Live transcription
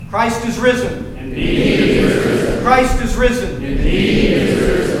Christ is risen. Indeed he is risen. Christ is risen. Indeed he is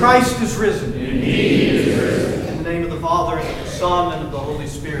risen. Christ is risen. Indeed he is risen. In the name of the Father, and of the Son, and of the Holy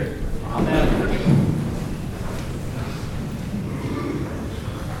Spirit. Amen.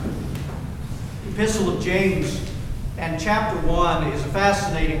 The Epistle of James and chapter 1 is a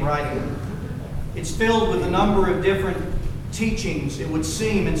fascinating writing. It's filled with a number of different teachings, it would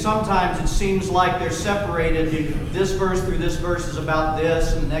seem, and sometimes it seems like they're separated. This verse through this verse is about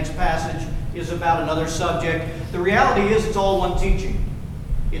this, and the next passage is about another subject. The reality is it's all one teaching.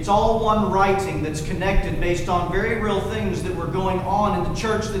 It's all one writing that's connected based on very real things that were going on in the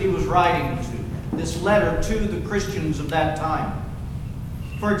church that he was writing to. This letter to the Christians of that time.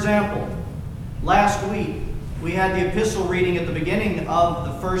 For example, last week we had the epistle reading at the beginning of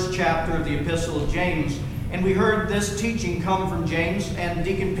the first chapter of the Epistle of James, and we heard this teaching come from James, and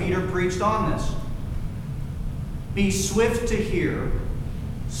Deacon Peter preached on this. Be swift to hear,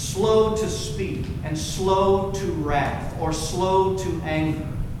 slow to speak, and slow to wrath, or slow to anger.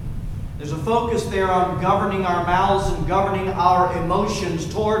 There's a focus there on governing our mouths and governing our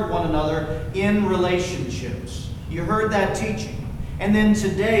emotions toward one another in relationships. You heard that teaching. And then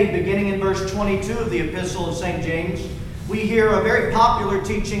today, beginning in verse 22 of the Epistle of St. James, we hear a very popular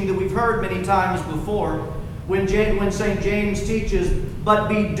teaching that we've heard many times before when St. James teaches, but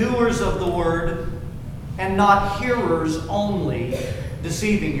be doers of the word and not hearers only,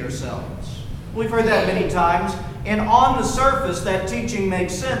 deceiving yourselves. We've heard that many times, and on the surface that teaching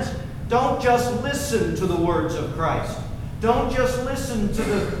makes sense. Don't just listen to the words of Christ. Don't just listen to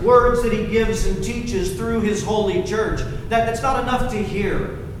the words that he gives and teaches through his holy church. That's not enough to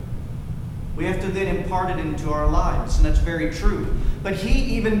hear. We have to then impart it into our lives, and that's very true. But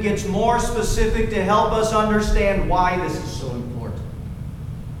he even gets more specific to help us understand why this is so important.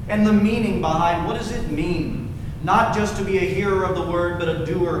 And the meaning behind, what does it mean? Not just to be a hearer of the word, but a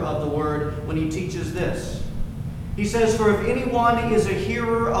doer of the word when he teaches this. He says, for if anyone is a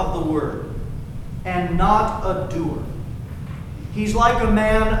hearer of the word and not a doer, he's like a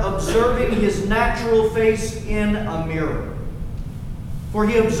man observing his natural face in a mirror. For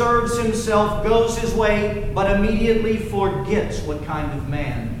he observes himself, goes his way, but immediately forgets what kind of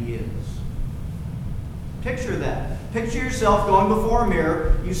man he is. Picture that. Picture yourself going before a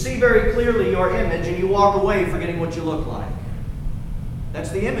mirror. You see very clearly your image, and you walk away forgetting what you look like. That's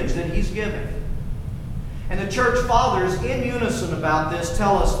the image that he's giving. And the church fathers, in unison about this,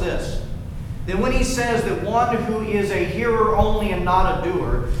 tell us this. That when he says that one who is a hearer only and not a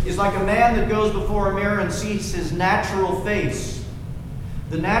doer is like a man that goes before a mirror and sees his natural face.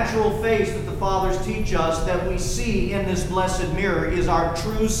 The natural face that the fathers teach us that we see in this blessed mirror is our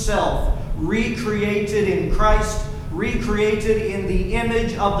true self, recreated in Christ, recreated in the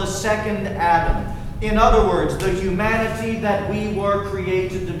image of the second Adam. In other words, the humanity that we were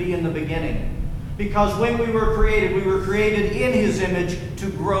created to be in the beginning. Because when we were created in his image to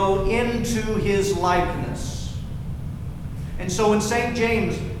grow into his likeness. And so in St.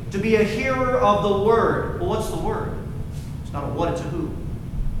 James, to be a hearer of the word, well, what's the word? It's not a what, it's a who.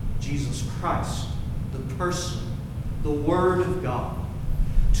 Jesus Christ, the person, the Word of God.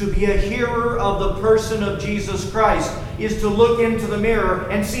 To be a hearer of the person of Jesus Christ is to look into the mirror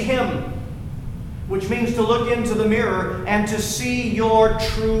and see him. Which means to look into the mirror and to see your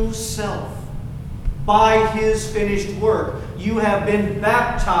true self. By his finished work, you have been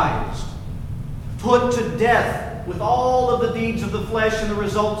baptized, put to death with all of the deeds of the flesh and the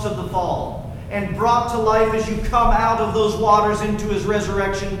results of the fall, and brought to life as you come out of those waters into his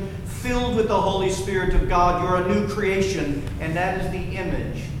resurrection, filled with the Holy Spirit of God. You're a new creation, and that is the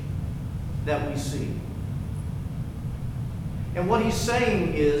image that we see. And what he's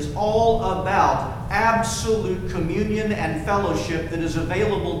saying is all about absolute communion and fellowship that is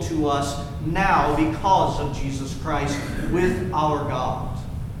available to us now because of Jesus Christ with our God.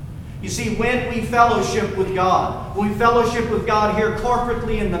 You see, when we fellowship with God, when we fellowship with God here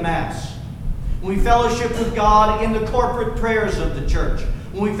corporately in the Mass, when we fellowship with God in the corporate prayers of the church,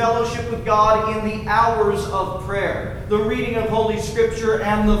 when we fellowship with God in the hours of prayer, the reading of Holy Scripture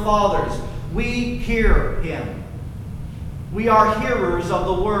and the Fathers, we hear him. We are hearers of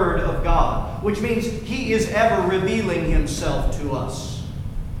the Word of God, which means he is ever revealing himself to us.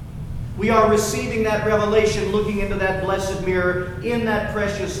 We are receiving that revelation, looking into that blessed mirror in that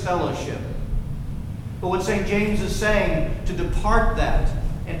precious fellowship. But what St. James is saying, to depart that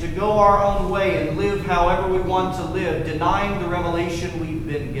and to go our own way and live however we want to live, denying the revelation we've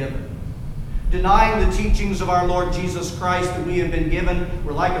been given. Denying the teachings of our Lord Jesus Christ that we have been given,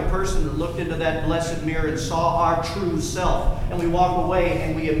 we're like a person that looked into that blessed mirror and saw our true self, and we walk away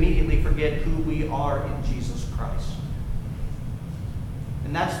and we immediately forget who we are in Jesus Christ. And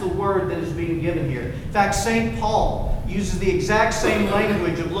And that's the word that is being given here. In fact, St. Paul uses the exact same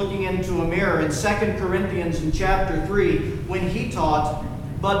language of looking into a mirror in 2 Corinthians in chapter 3 when he taught,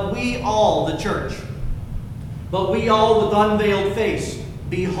 but we all, the church, but we all with unveiled face,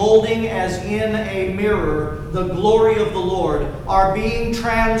 beholding as in a mirror the glory of the Lord, are being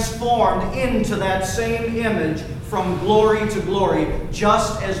transformed into that same image from glory to glory,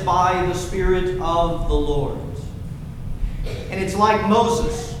 just as by the Spirit of the Lord. And it's like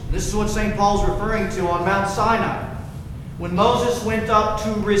Moses. This is what St. Paul's referring to on Mount Sinai. When Moses went up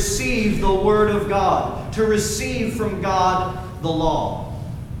to receive the Word of God, to receive from God the law.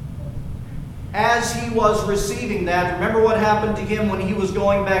 As he was receiving that, remember what happened to him when he was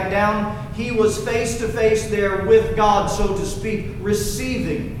going back down? He was face to face there with God, so to speak,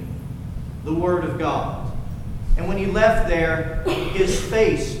 receiving the Word of God. And when he left there, his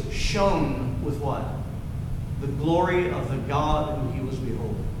face shone with what? The glory of the God who he was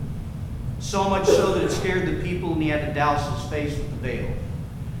beholding. So much so that it scared the people and he had to douse his face with the veil.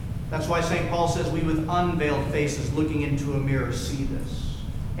 That's why St. Paul says we with unveiled faces looking into a mirror see this.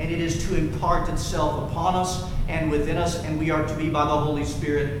 And it is to impart itself upon us and within us, and we are to be by the Holy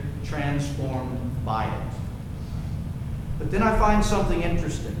Spirit transformed by it. But then I find something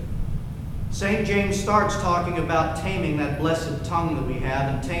interesting. St. James starts talking about taming that blessed tongue that we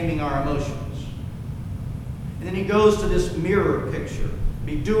have and taming our emotions. And then he goes to this mirror picture.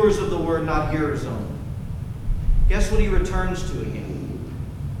 Be doers of the word, not hearers only. Guess what he returns to again?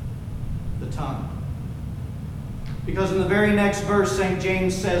 The tongue. Because in the very next verse, St.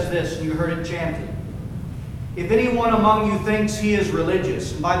 James says this, and you heard it chanted. If anyone among you thinks he is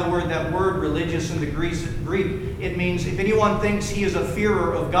religious, and by the word, that word religious in the Greek, it means if anyone thinks he is a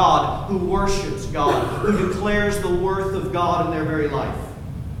fearer of God, who worships God, who declares the worth of God in their very life.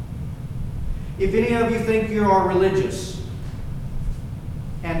 If any of you think you are religious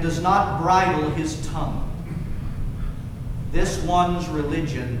and does not bridle his tongue, this one's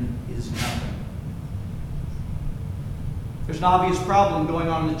religion is nothing. There's an obvious problem going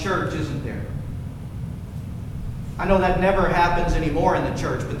on in the church, isn't there? I know that never happens anymore in the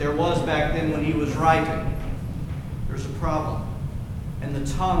church, but there was back then when he was writing. There's a problem. And the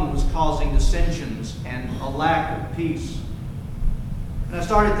tongue was causing dissensions and a lack of peace. And I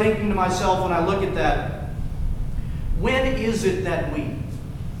started thinking to myself when I look at that, when is it that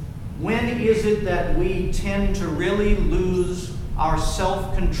we tend to really lose our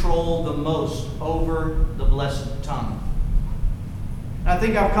self-control the most over the blessed tongue? And I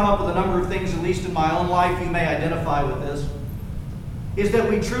think I've come up with a number of things, at least in my own life, you may identify with this, is that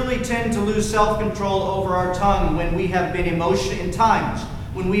we truly tend to lose self-control over our tongue when we have been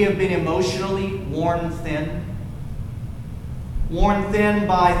when we have been emotionally worn thin. Worn thin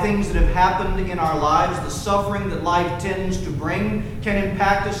by things that have happened in our lives. The suffering that life tends to bring can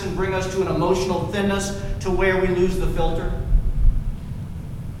impact us and bring us to an emotional thinness to where we lose the filter.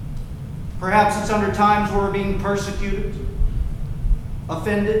 Perhaps it's under times where we're being persecuted,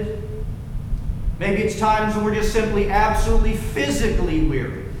 offended. Maybe it's times when we're just simply absolutely physically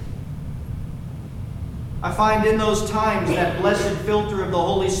weary. I find in those times that blessed filter of the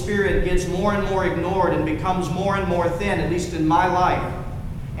Holy Spirit gets more and more ignored and becomes more and more thin, at least in my life.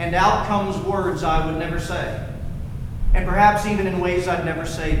 And out comes words I would never say. And perhaps even in ways I'd never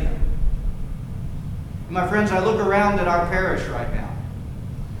say them. And my friends, I look around at our parish right now.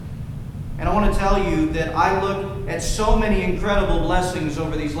 And I want to tell you that I look at so many incredible blessings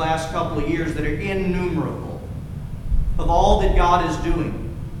over these last couple of years that are innumerable of all that God is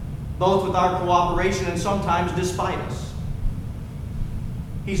doing, both with our cooperation and sometimes despite us.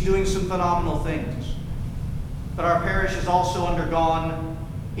 He's doing some phenomenal things. But our parish has also undergone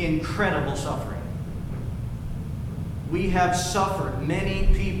incredible suffering. We have suffered.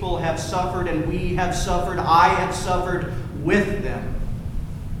 Many people have suffered, and we have suffered. I have suffered with them.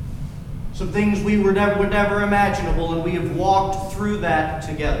 Some things we were never imaginable, and we have walked through that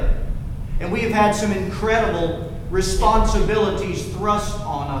together. And we have had some incredible responsibilities thrust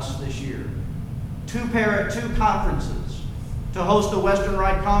on us this year. Two conferences, to host a Western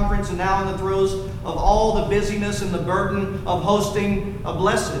Rite Conference, and now in the throes of all the busyness and the burden of hosting a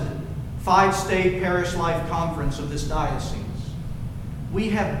blessed 5-state parish life conference of this diocese. We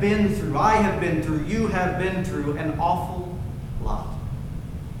have been through, I have been through, you have been through an awful lot.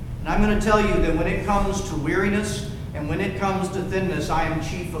 And I'm going to tell you that when it comes to weariness and when it comes to thinness, I am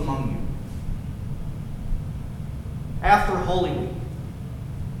chief among you. After Holy Week,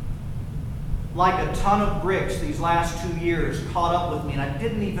 like a ton of bricks these last 2 years caught up with me, and I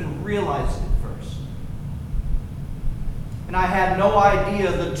didn't even realize it at first. And I had no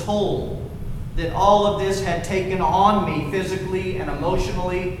idea the toll that all of this had taken on me physically and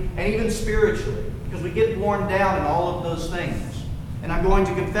emotionally and even spiritually, because we get worn down in all of those things. And I'm going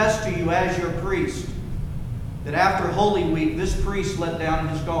to confess to you as your priest that after Holy Week, this priest let down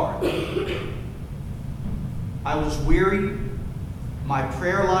his guard. I was weary. My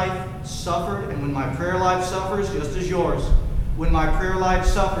prayer life suffered. And when my prayer life suffers, just as yours, when my prayer life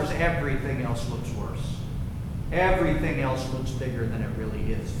suffers, everything else looks worse. Everything else looks bigger than it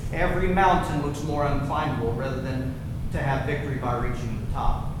really is. Every mountain looks more unclimbable rather than to have victory by reaching the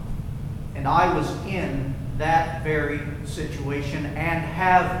top. And I was in that very situation and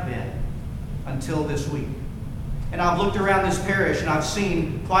have been until this week. And I've looked around this parish and I've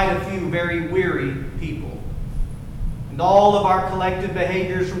seen quite a few very weary people. And all of our collective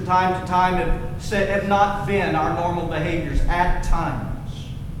behaviors from time to time have not been our normal behaviors at times.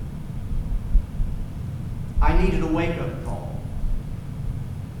 I needed a wake-up call.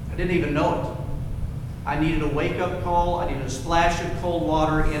 I didn't even know it. I needed a wake-up call. I needed a splash of cold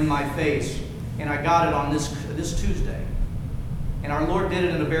water in my face. And I got it on this Tuesday. And our Lord did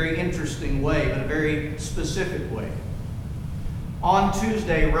it in a very interesting way, but a very specific way. On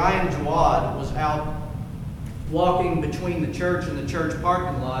Tuesday, Ryan Jawad was out walking between the church and the church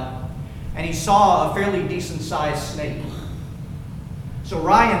parking lot, and he saw a fairly decent-sized snake. So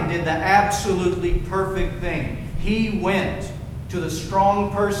Ryan did the absolutely perfect thing. He went to the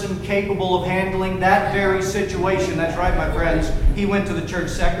strong person capable of handling that very situation. That's right, my friends. He went to the church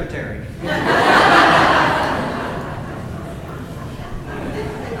secretary.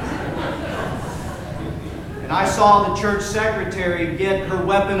 And I saw the church secretary get her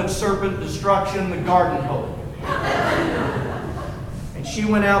weapon of serpent destruction, the garden hoe. And she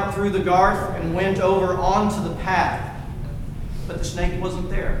went out through the garth and went over onto the path. But the snake wasn't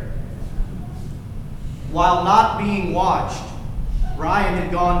there. While not being watched, Ryan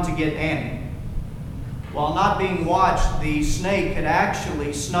had gone to get Annie. While not being watched, the snake had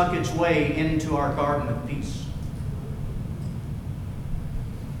actually snuck its way into our garden of peace.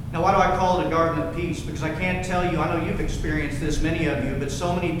 Now, why do I call it a garden of peace? Because I can't tell you, I know you've experienced this, many of you, but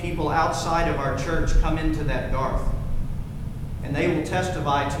so many people outside of our church come into that garth. And they will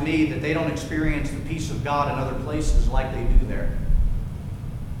testify to me that they don't experience the peace of God in other places like they do there.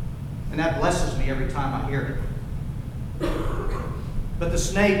 And that blesses me every time I hear it. But the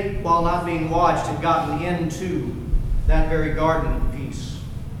snake, while not being watched, had gotten into that very garden of peace.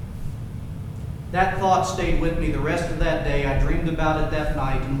 That thought stayed with me the rest of that day. I dreamed about it that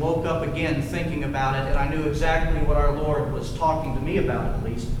night and woke up again thinking about it, and I knew exactly what our Lord was talking to me about, at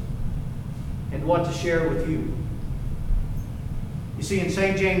least, and what to share with you. You see, in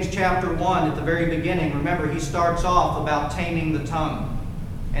St. James chapter 1, at the very beginning, remember, he starts off about taming the tongue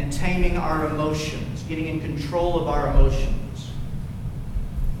and taming our emotions, getting in control of our emotions.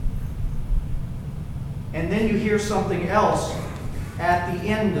 And then you hear something else at the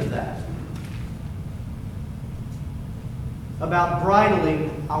end of that about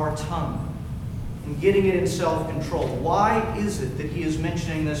bridling our tongue and getting it in self-control. Why is it that he is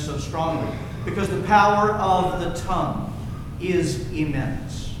mentioning this so strongly? Because the power of the tongue is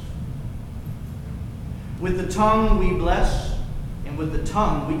immense. With the tongue we bless, and with the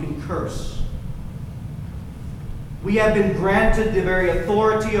tongue we can curse. We have been granted the very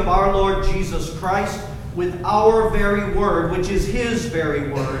authority of our Lord Jesus Christ with our very word, which is his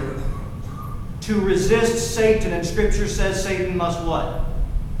very word, to resist Satan. And Scripture says Satan must what?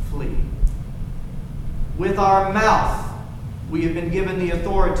 Flee. With our mouth, we have been given the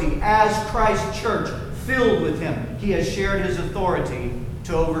authority as Christ's church, filled with him. He has shared his authority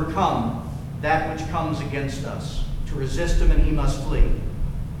to overcome that which comes against us, to resist him, and he must flee.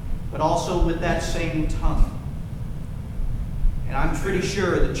 But also with that same tongue. And I'm pretty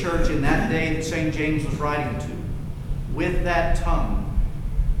sure the church in that day that St. James was writing to, with that tongue,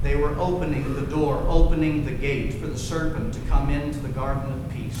 they were opening the door, opening the gate for the serpent to come into the garden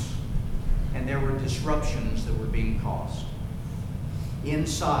of peace. And there were disruptions that were being caused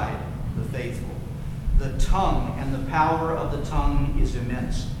inside the faithful. The tongue and the power of the tongue is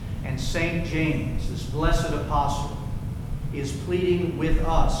immense. And St. James, this blessed apostle, is pleading with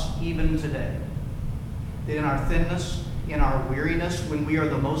us even today that in our thinness, in our weariness, when we are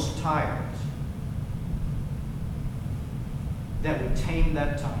the most tired, that we tame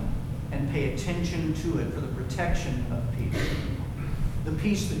that tongue and pay attention to it for the protection of peace. The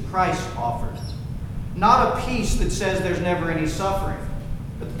peace that Christ offers. Not a peace that says there's never any suffering,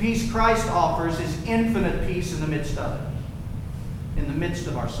 but the peace Christ offers is infinite peace in the midst of it, in the midst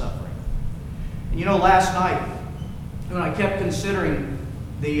of our suffering. And you know, last night, when I kept considering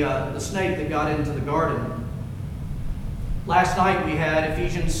the snake that got into the garden, Last night we had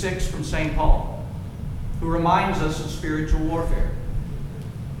Ephesians 6 from St. Paul, who reminds us of spiritual warfare.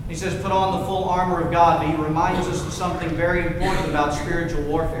 He says, put on the full armor of God, but he reminds us of something very important about spiritual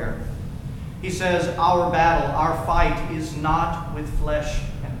warfare. He says, our battle, our fight is not with flesh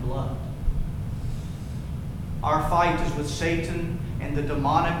and blood. Our fight is with Satan and the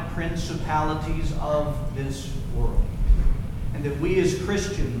demonic principalities of this world. And that we as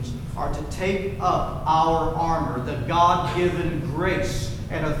Christians are to take up our armor, the God-given grace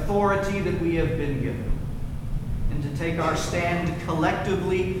and authority that we have been given, and to take our stand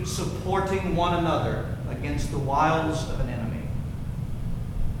collectively supporting one another against the wiles of an enemy.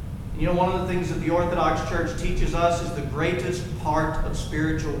 You know, one of the things that the Orthodox Church teaches us is the greatest part of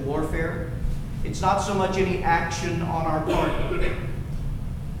spiritual warfare. It's not so much any action on our part.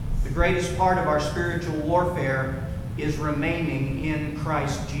 The greatest part of our spiritual warfare is remaining in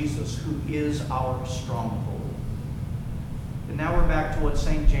Christ Jesus, who is our stronghold. And now we're back to what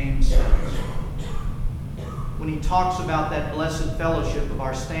St. James says. When he talks about that blessed fellowship of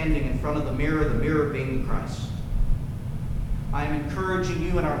our standing in front of the mirror being Christ. I am encouraging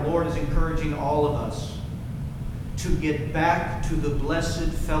you, and our Lord is encouraging all of us, to get back to the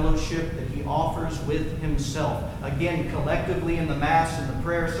blessed fellowship that he offers with himself. Again, collectively in the Mass and the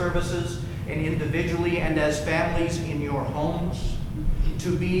prayer services, and individually and as families in your homes,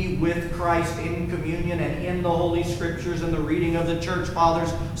 to be with Christ in communion and in the Holy Scriptures and the reading of the Church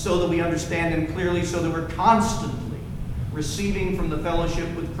Fathers, so that we understand them clearly, so that we're constantly receiving from the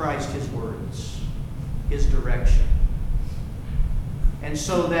fellowship with Christ his words, his direction. And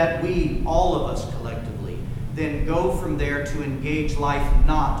so that we, all of us collectively, then go from there to engage life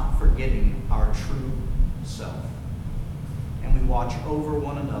not forgetting our true self. And we watch over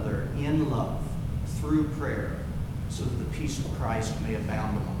one another in love through prayer, so that the peace of Christ may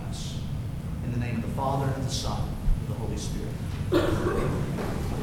abound among us. In the name of the Father, and of the Son, and of the Holy Spirit.